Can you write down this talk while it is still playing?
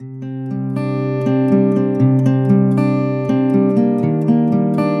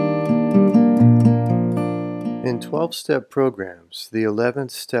In 12-step programs, the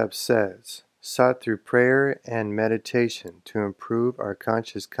 11th step says, sought through prayer and meditation to improve our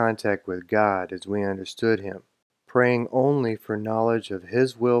conscious contact with God as we understood Him, praying only for knowledge of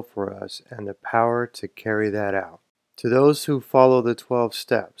His will for us and the power to carry that out. To those who follow the 12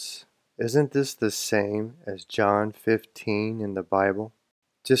 steps, isn't this the same as John 15 in the Bible?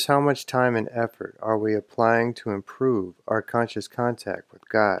 Just how much time and effort are we applying to improve our conscious contact with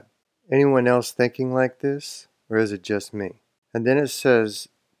God? Anyone else thinking like this? Or is it just me? And then it says,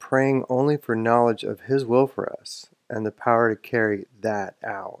 praying only for knowledge of His will for us and the power to carry that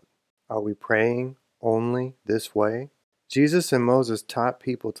out. Are we praying only this way? Jesus and Moses taught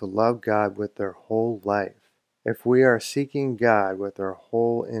people to love God with their whole life. If we are seeking God with our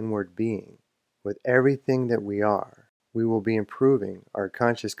whole inward being, with everything that we are, we will be improving our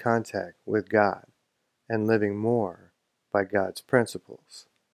conscious contact with God and living more by God's principles.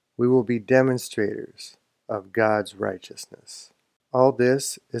 We will be demonstrators of God's righteousness. All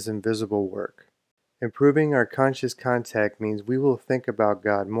this is invisible work. Improving our conscious contact means we will think about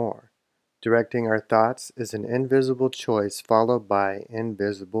God more. Directing our thoughts is an invisible choice followed by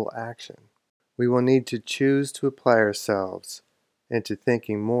invisible action. We will need to choose to apply ourselves into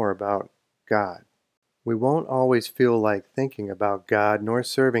thinking more about God. We won't always feel like thinking about God nor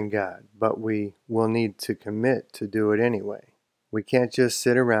serving God, but we will need to commit to do it anyway. We can't just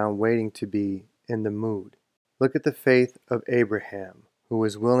sit around waiting to be in the mood. Look at the faith of Abraham, who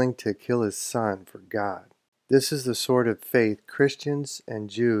was willing to kill his son for God. This is the sort of faith Christians and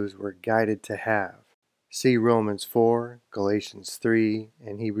Jews were guided to have. See Romans 4, Galatians 3,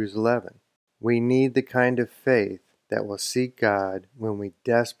 and Hebrews 11. We need the kind of faith that will seek God when we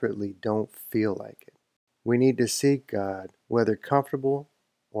desperately don't feel like it. We need to seek God whether comfortable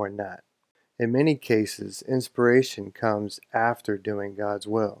or not. In many cases, inspiration comes after doing God's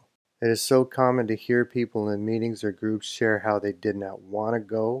will. It is so common to hear people in meetings or groups share how they did not want to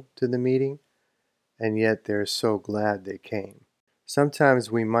go to the meeting, and yet they're so glad they came. Sometimes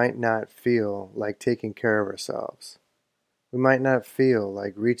we might not feel like taking care of ourselves. We might not feel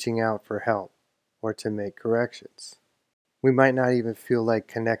like reaching out for help or to make corrections. We might not even feel like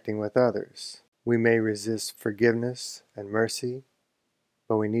connecting with others. We may resist forgiveness and mercy,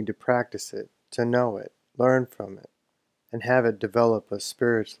 but we need to practice it, to know it, learn from it, and have it develop us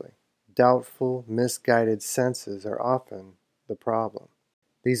spiritually. Doubtful, misguided senses are often the problem.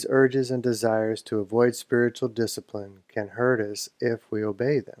 These urges and desires to avoid spiritual discipline can hurt us if we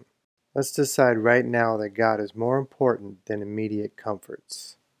obey them. Let's decide right now that God is more important than immediate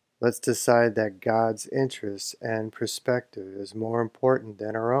comforts. Let's decide that God's interests and perspective is more important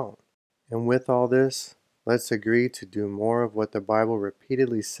than our own. And with all this, let's agree to do more of what the Bible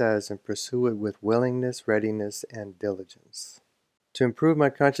repeatedly says and pursue it with willingness, readiness, and diligence. To improve my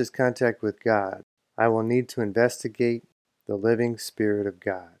conscious contact with God, I will need to investigate the living Spirit of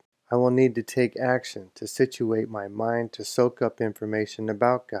God. I will need to take action to situate my mind to soak up information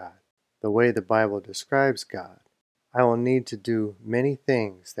about God, the way the Bible describes God. I will need to do many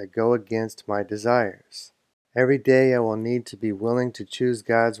things that go against my desires. Every day I will need to be willing to choose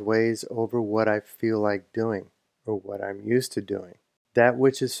God's ways over what I feel like doing or what I'm used to doing. That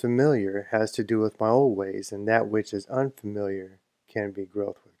which is familiar has to do with my old ways, and that which is unfamiliar can be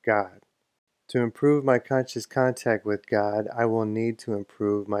growth with God. To improve my conscious contact with God, I will need to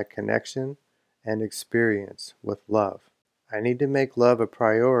improve my connection and experience with love. I need to make love a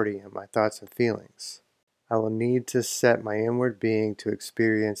priority in my thoughts and feelings. I will need to set my inward being to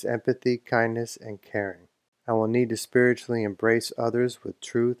experience empathy, kindness, and caring. I will need to spiritually embrace others with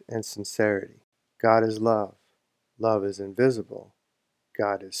truth and sincerity. God is love. Love is invisible.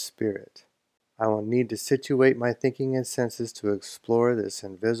 God is spirit. I will need to situate my thinking and senses to explore this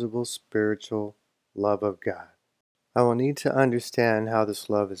invisible spiritual love of God. I will need to understand how this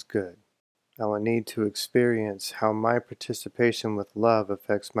love is good. I will need to experience how my participation with love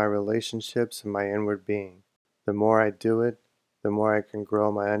affects my relationships and my inward being. The more I do it, the more I can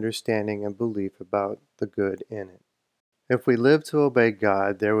grow my understanding and belief about the good in it. If we live to obey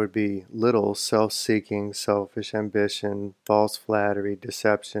God, there would be little self-seeking, selfish ambition, false flattery,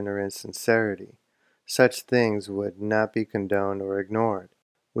 deception, or insincerity. Such things would not be condoned or ignored.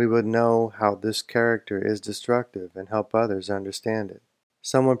 We would know how this character is destructive and help others understand it.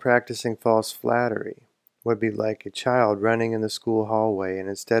 Someone practicing false flattery would be like a child running in the school hallway, and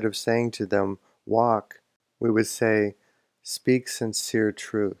instead of saying to them, "Walk," we would say, "Speak sincere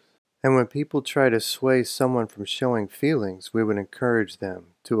truth." And when people try to sway someone from showing feelings, we would encourage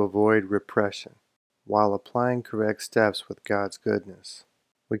them to avoid repression while applying correct steps with God's goodness.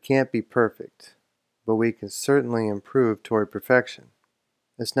 We can't be perfect, but we can certainly improve toward perfection.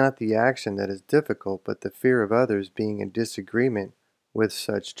 It's not the action that is difficult, but the fear of others being in disagreement with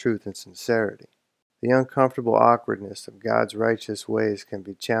such truth and sincerity. The uncomfortable awkwardness of God's righteous ways can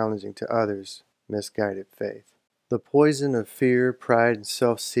be challenging to others' misguided faith. The poison of fear, pride, and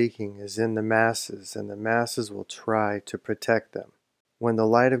self-seeking is in the masses, and the masses will try to protect them. When the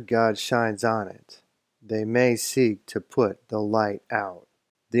light of God shines on it, they may seek to put the light out.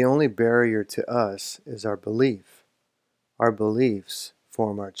 The only barrier to us is our belief. Our beliefs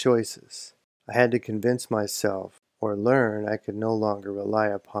form our choices. I had to convince myself or learn I could no longer rely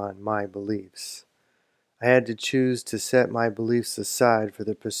upon my beliefs. I had to choose to set my beliefs aside for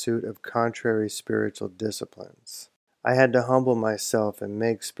the pursuit of contrary spiritual disciplines. I had to humble myself and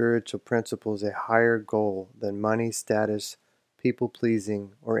make spiritual principles a higher goal than money, status,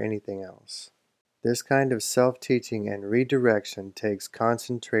 people-pleasing, or anything else. This kind of self-teaching and redirection takes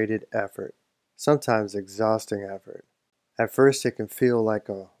concentrated effort, sometimes exhausting effort. At first it can feel like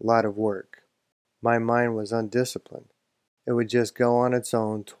a lot of work. My mind was undisciplined. It would just go on its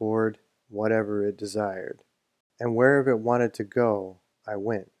own toward whatever it desired. And wherever it wanted to go, I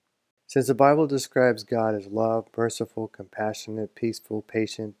went. Since the Bible describes God as love, merciful, compassionate, peaceful,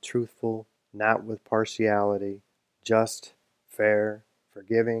 patient, truthful, not with partiality, just, fair,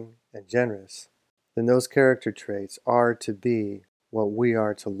 forgiving, and generous, then those character traits are to be what we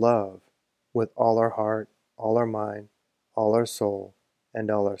are to love with all our heart, all our mind, all our soul, and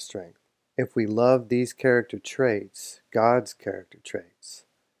all our strength. If we love these character traits, God's character traits,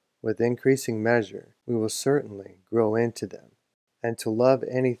 with increasing measure, we will certainly grow into them. And to love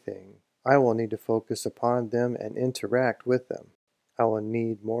anything, I will need to focus upon them and interact with them. I will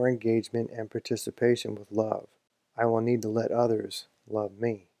need more engagement and participation with love. I will need to let others love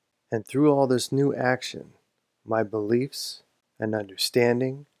me. And through all this new action, my beliefs and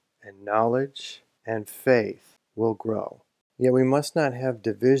understanding and knowledge and faith will grow. Yet we must not have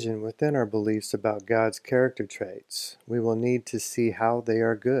division within our beliefs about God's character traits. We will need to see how they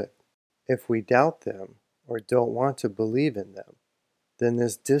are good. If we doubt them or don't want to believe in them, then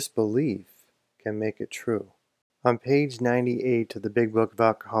this disbelief can make it true. On page 98 of the Big Book of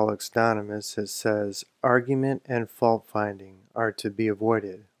Alcoholics Anonymous, it says, argument and fault-finding are to be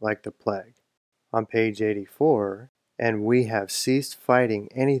avoided like the plague. On page 84, and we have ceased fighting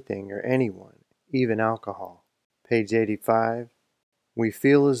anything or anyone, even alcohol. Page 85, we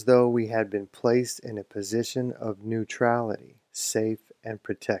feel as though we had been placed in a position of neutrality, safe and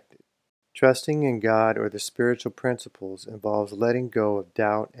protected. Trusting in God or the spiritual principles involves letting go of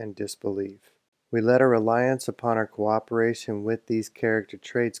doubt and disbelief. We let our reliance upon our cooperation with these character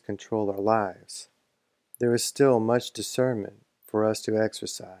traits control our lives. There is still much discernment for us to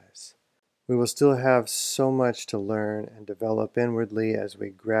exercise. We will still have so much to learn and develop inwardly as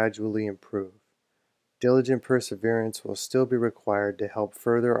we gradually improve. Diligent perseverance will still be required to help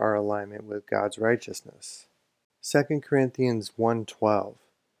further our alignment with God's righteousness. 2 Corinthians 1:12.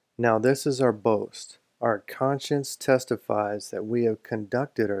 Now this is our boast. Our conscience testifies that we have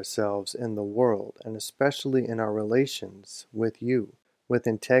conducted ourselves in the world, and especially in our relations with you, with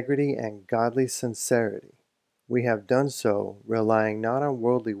integrity and godly sincerity. We have done so relying not on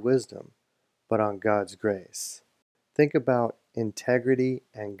worldly wisdom, but on God's grace. Think about integrity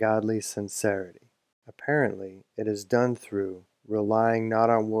and godly sincerity. Apparently, it is done through relying not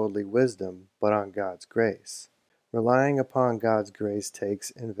on worldly wisdom, but on God's grace. Relying upon God's grace takes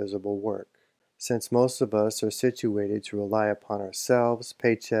invisible work. Since most of us are situated to rely upon ourselves,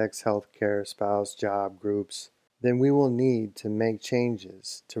 paychecks, health care, spouse, job, groups, then we will need to make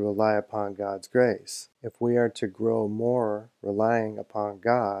changes to rely upon God's grace. If we are to grow more relying upon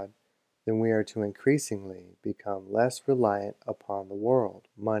God, then we are to increasingly become less reliant upon the world,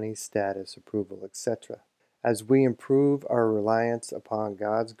 money, status, approval, etc. As we improve our reliance upon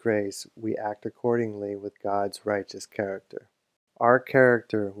God's grace, we act accordingly with God's righteous character. Our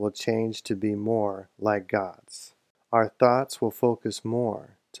character will change to be more like God's. Our thoughts will focus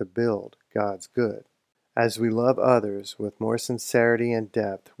more to build God's good. As we love others with more sincerity and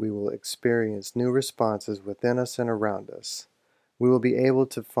depth, we will experience new responses within us and around us. We will be able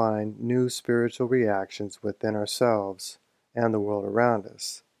to find new spiritual reactions within ourselves and the world around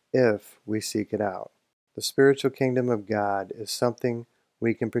us, if we seek it out. The spiritual kingdom of God is something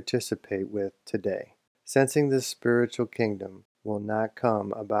we can participate with today. Sensing this spiritual kingdom will not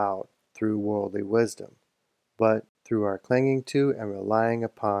come about through worldly wisdom, but through our clinging to and relying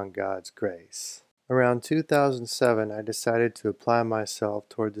upon God's grace. Around 2007, I decided to apply myself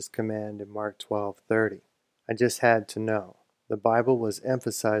toward this command in Mark 12:30. I just had to know. The Bible was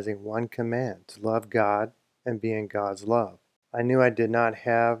emphasizing one command, to love God and be in God's love. I knew I did not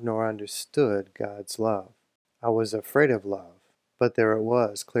have nor understood God's love. I was afraid of love, But there it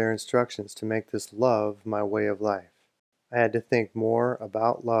was, clear instructions to make this love my way of life. I had to think more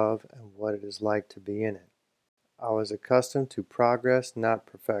about love and what it is like to be in it. I was accustomed to progress, not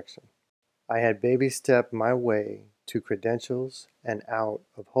perfection. I had baby-stepped my way to credentials and out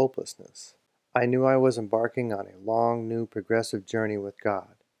of hopelessness. I knew I was embarking on a long, new, progressive journey with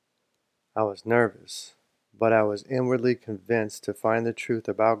God. I was nervous, but I was inwardly convinced to find the truth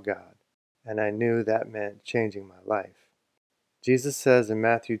about God, and I knew that meant changing my life. Jesus says in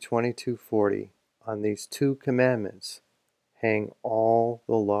Matthew 22:40, "On these two commandments hang all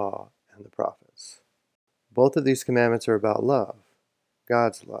the law and the prophets." Both of these commandments are about love,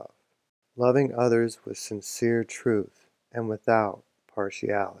 God's love, loving others with sincere truth and without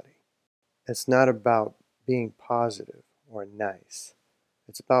partiality. It's not about being positive or nice.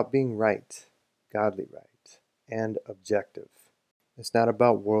 It's about being right, godly right, and objective. It's not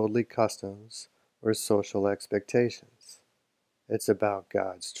about worldly customs or social expectations. It's about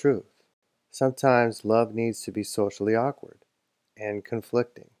God's truth. Sometimes love needs to be socially awkward and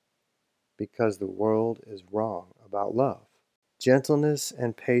conflicting because the world is wrong about love. Gentleness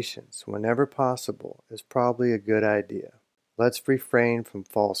and patience, whenever possible, is probably a good idea. Let's refrain from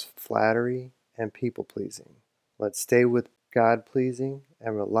false flattery and people-pleasing. Let's stay with God-pleasing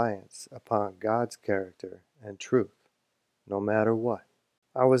and reliance upon God's character and truth, no matter what.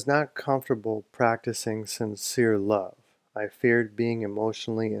 I was not comfortable practicing sincere love. I feared being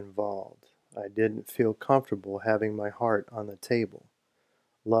emotionally involved. I didn't feel comfortable having my heart on the table.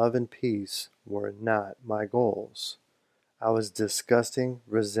 Love and peace were not my goals. I was disgusting,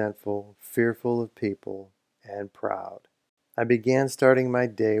 resentful, fearful of people, and proud. I began starting my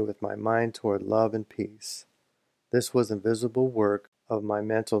day with my mind toward love and peace. This was invisible work of my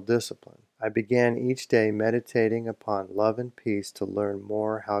mental discipline. I began each day meditating upon love and peace to learn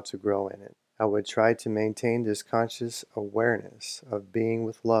more how to grow in it. I would try to maintain this conscious awareness of being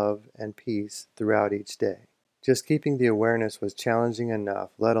with love and peace throughout each day. Just keeping the awareness was challenging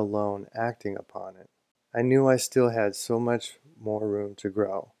enough, let alone acting upon it. I knew I still had so much more room to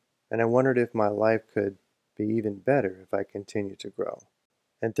grow, and I wondered if my life could be even better if I continued to grow.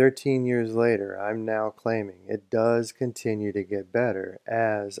 And 13 years later, I'm now claiming it does continue to get better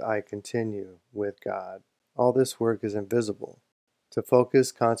as I continue with God. All this work is invisible. To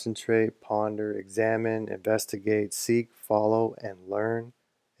focus, concentrate, ponder, examine, investigate, seek, follow, and learn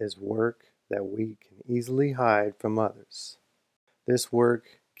is work that we can easily hide from others. This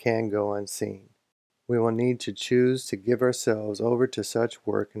work can go unseen. We will need to choose to give ourselves over to such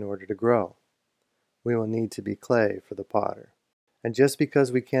work in order to grow. We will need to be clay for the potter. And just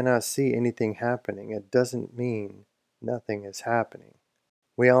because we cannot see anything happening, it doesn't mean nothing is happening.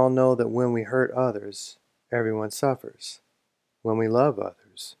 We all know that when we hurt others, everyone suffers. When we love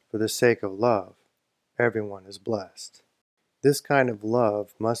others, for the sake of love, everyone is blessed. This kind of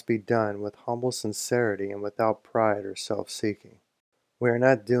love must be done with humble sincerity and without pride or self-seeking. We are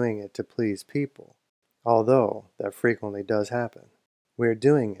not doing it to please people, although that frequently does happen. We are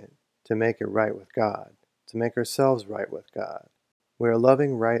doing it to make it right with God, to make ourselves right with God. We are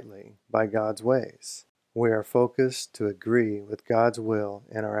loving rightly by God's ways. We are focused to agree with God's will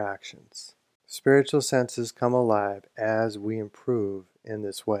in our actions. Spiritual senses come alive as we improve in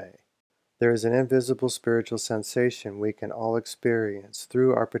this way. There is an invisible spiritual sensation we can all experience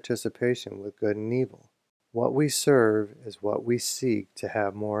through our participation with good and evil. What we serve is what we seek to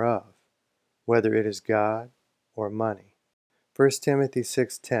have more of, whether it is God or money. 1 Timothy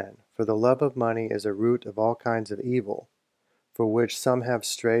 6:10, "For the love of money is a root of all kinds of evil, for which some have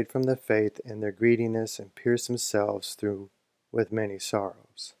strayed from the faith in their greediness and pierced themselves through with many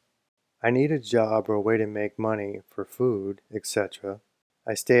sorrows." I need a job or a way to make money for food, etc.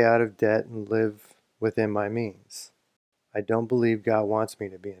 I stay out of debt and live within my means. I don't believe God wants me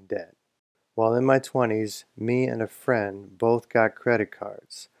to be in debt. While in my 20s, me and a friend both got credit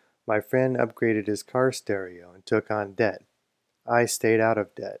cards. My friend upgraded his car stereo and took on debt. I stayed out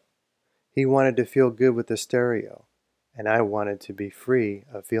of debt. He wanted to feel good with the stereo, and I wanted to be free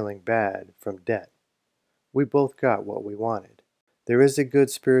of feeling bad from debt. We both got what we wanted. There is a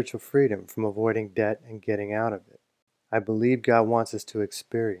good spiritual freedom from avoiding debt and getting out of it. I believe God wants us to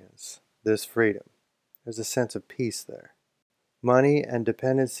experience this freedom. There's a sense of peace there. Money and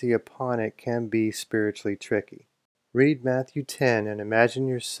dependency upon it can be spiritually tricky. Read Matthew 10 and imagine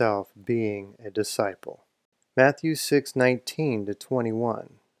yourself being a disciple. Matthew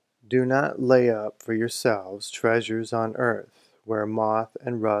 6:19-21. "Do not lay up for yourselves treasures on earth, where moth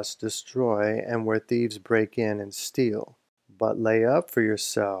and rust destroy and where thieves break in and steal. But lay up for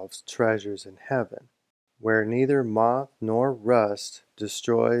yourselves treasures in heaven, where neither moth nor rust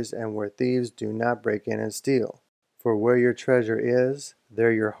destroys and where thieves do not break in and steal. For where your treasure is,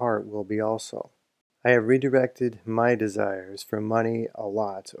 there your heart will be also. I have redirected my desires for money a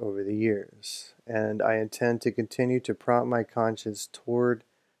lot over the years, and I intend to continue to prompt my conscience toward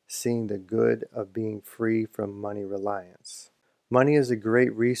seeing the good of being free from money reliance. Money is a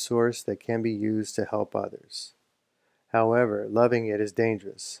great resource that can be used to help others. However, loving it is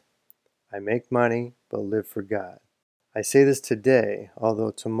dangerous. I make money, but live for God. I say this today,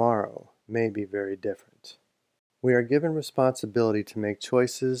 although tomorrow may be very different. We are given responsibility to make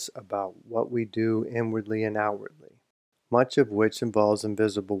choices about what we do inwardly and outwardly, much of which involves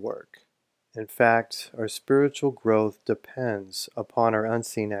invisible work. In fact, our spiritual growth depends upon our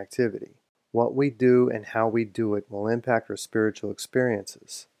unseen activity. What we do and how we do it will impact our spiritual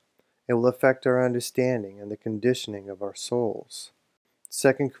experiences. It will affect our understanding and the conditioning of our souls.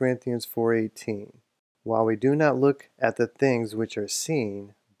 2 Corinthians 4:18. While we do not look at the things which are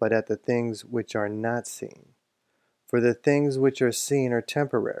seen, but at the things which are not seen. For the things which are seen are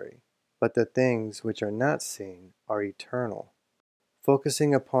temporary, but the things which are not seen are eternal.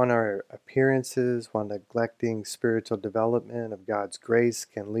 Focusing upon our appearances while neglecting spiritual development of God's grace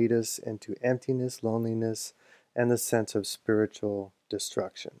can lead us into emptiness, loneliness, and the sense of spiritual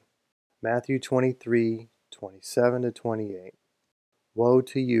destruction. Matthew 23:27-28. Woe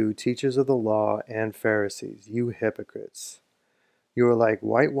to you, teachers of the law and Pharisees, you hypocrites! You are like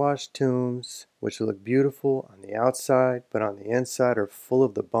whitewashed tombs, which look beautiful on the outside, but on the inside are full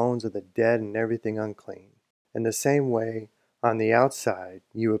of the bones of the dead and everything unclean. In the same way, on the outside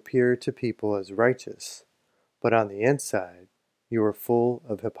you appear to people as righteous, but on the inside you are full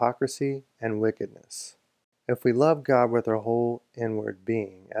of hypocrisy and wickedness. If we love God with our whole inward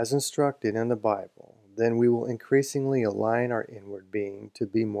being, as instructed in the Bible, then we will increasingly align our inward being to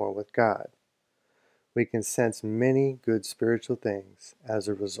be more with God. We can sense many good spiritual things as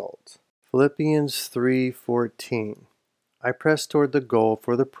a result. Philippians 3:14. I press toward the goal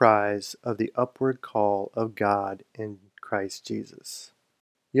for the prize of the upward call of God in Christ Jesus.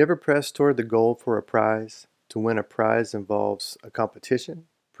 You ever press toward the goal for a prize? To win a prize involves a competition,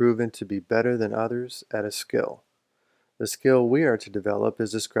 proven to be better than others at a skill. The skill we are to develop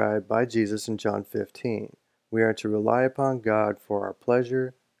is described by Jesus in John 15. We are to rely upon God for our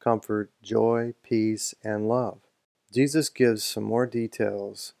pleasure, comfort, joy, peace, and love. Jesus gives some more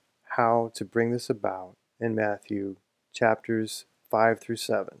details how to bring this about in Matthew chapters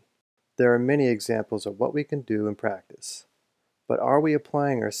 5-7. There are many examples of what we can do in practice, but are we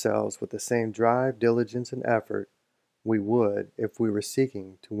applying ourselves with the same drive, diligence, and effort we would if we were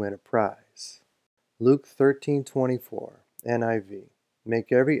seeking to win a prize? Luke 13:24, NIV.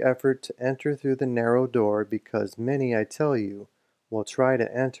 Make every effort to enter through the narrow door, because many, I tell you, will try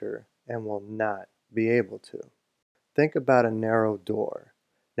to enter and will not be able to. Think about a narrow door.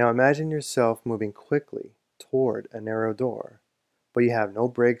 Now imagine yourself moving quickly toward a narrow door, but you have no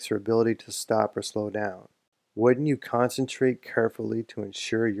brakes or ability to stop or slow down. Wouldn't you concentrate carefully to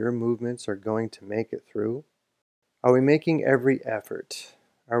ensure your movements are going to make it through? Are we making every effort?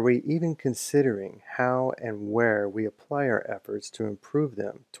 Are we even considering how and where we apply our efforts to improve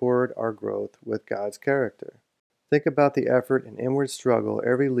them toward our growth with God's character? Think about the effort and inward struggle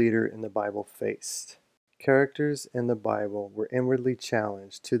every leader in the Bible faced. Characters in the Bible were inwardly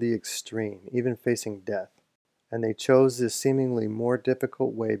challenged to the extreme, even facing death, and they chose this seemingly more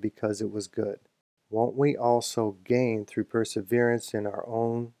difficult way because it was good. Won't we also gain through perseverance in our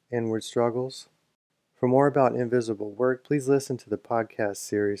own inward struggles? For more about invisible work, please listen to the podcast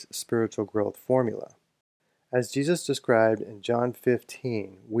series Spiritual Growth Formula. As Jesus described in John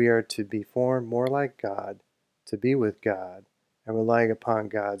 15, we are to be formed more like God, to be with God, and relying upon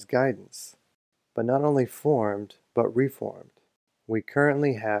God's guidance. But not only formed, but reformed. We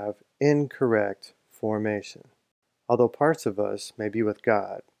currently have incorrect formation. Although parts of us may be with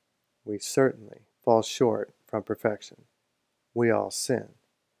God, we certainly fall short from perfection. We all sin.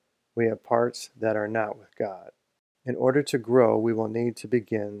 We have parts that are not with God. In order to grow, we will need to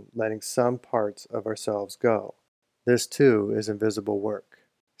begin letting some parts of ourselves go. This too is invisible work.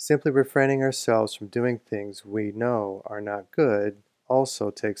 Simply refraining ourselves from doing things we know are not good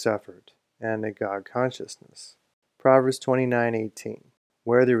also takes effort and a God consciousness. Proverbs 29:18.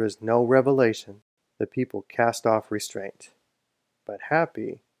 Where there is no revelation, the people cast off restraint. But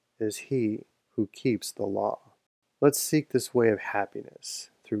happy is he who keeps the law. Let's seek this way of happiness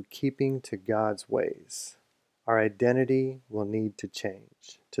through keeping to God's ways. Our identity will need to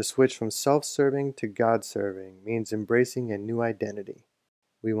change. To switch from self-serving to God-serving means embracing a new identity.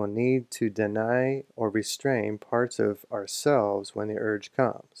 We will need to deny or restrain parts of ourselves when the urge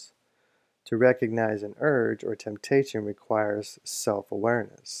comes. To recognize an urge or temptation requires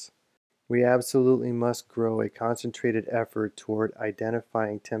self-awareness. We absolutely must grow a concentrated effort toward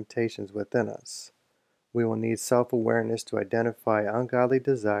identifying temptations within us. We will need self-awareness to identify ungodly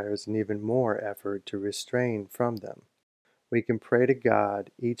desires and even more effort to restrain from them. We can pray to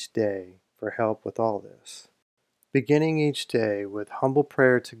God each day for help with all this. Beginning each day with humble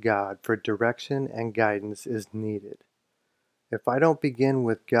prayer to God for direction and guidance is needed. If I don't begin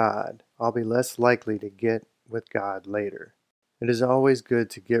with God, I'll be less likely to get with God later. It is always good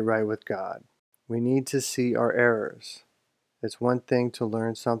to get right with God. We need to see our errors. It's one thing to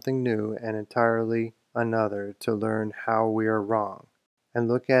learn something new and entirely another to learn how we are wrong and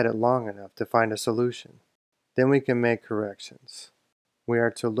look at it long enough to find a solution. Then we can make corrections. We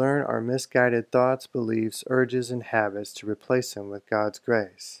are to learn our misguided thoughts, beliefs, urges, and habits to replace them with God's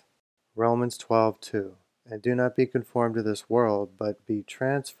grace. Romans 12:2. And do not be conformed to this world, but be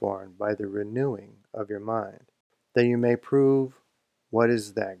transformed by the renewing of your mind, that you may prove what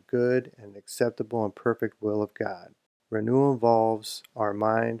is that good and acceptable and perfect will of God. Renewal involves our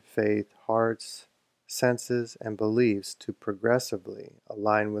mind, faith, hearts, senses, and beliefs to progressively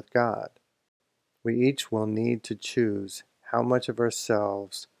align with God. We each will need to choose how much of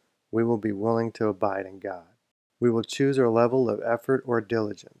ourselves we will be willing to abide in God. We will choose our level of effort or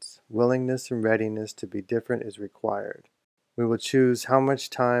diligence. Willingness and readiness to be different is required. We will choose how much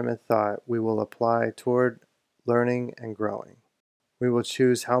time and thought we will apply toward learning and growing. We will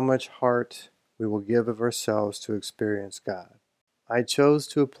choose how much heart we will give of ourselves to experience God. I chose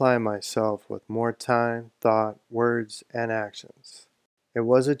to apply myself with more time, thought, words, and actions. It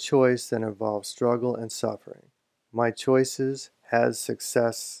was a choice that involved struggle and suffering. My choices had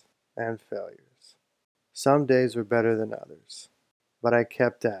success and failures. Some days were better than others, but I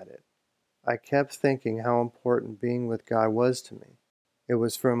kept at it. I kept thinking how important being with God was to me. It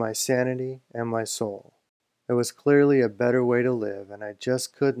was for my sanity and my soul. It was clearly a better way to live, and I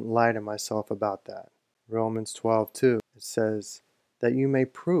just couldn't lie to myself about that. Romans 12:2, it says, that you may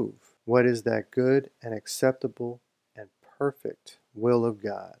prove what is that good and acceptable and perfect will of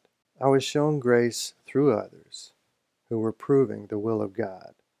God. I was shown grace through others who were proving the will of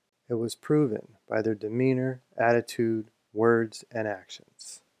God. It was proven by their demeanor, attitude, words, and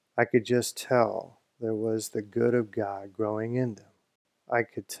actions. I could just tell there was the good of God growing in them. I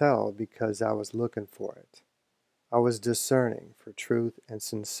could tell because I was looking for it. I was discerning for truth and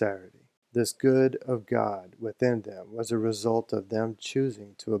sincerity. This good of God within them was a result of them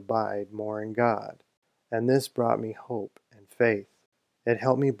choosing to abide more in God, and this brought me hope and faith. It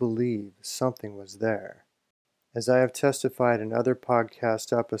helped me believe something was there. As I have testified in other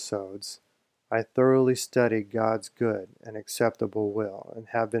podcast episodes, I thoroughly studied God's good and acceptable will and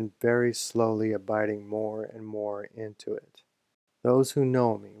have been very slowly abiding more and more into it. Those who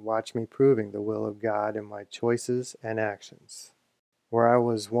know me watch me proving the will of God in my choices and actions. Where I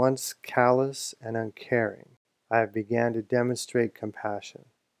was once callous and uncaring, I have begun to demonstrate compassion.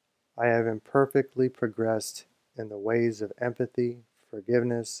 I have imperfectly progressed in the ways of empathy,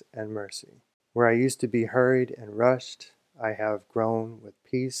 forgiveness, and mercy. Where I used to be hurried and rushed, I have grown with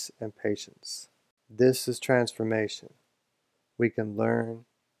peace and patience. This is transformation. We can learn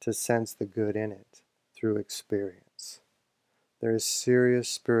to sense the good in it through experience. There is serious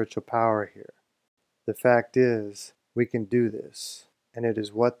spiritual power here. The fact is, we can do this, and it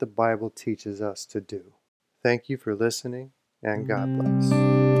is what the Bible teaches us to do. Thank you for listening, and God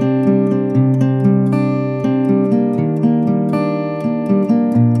bless.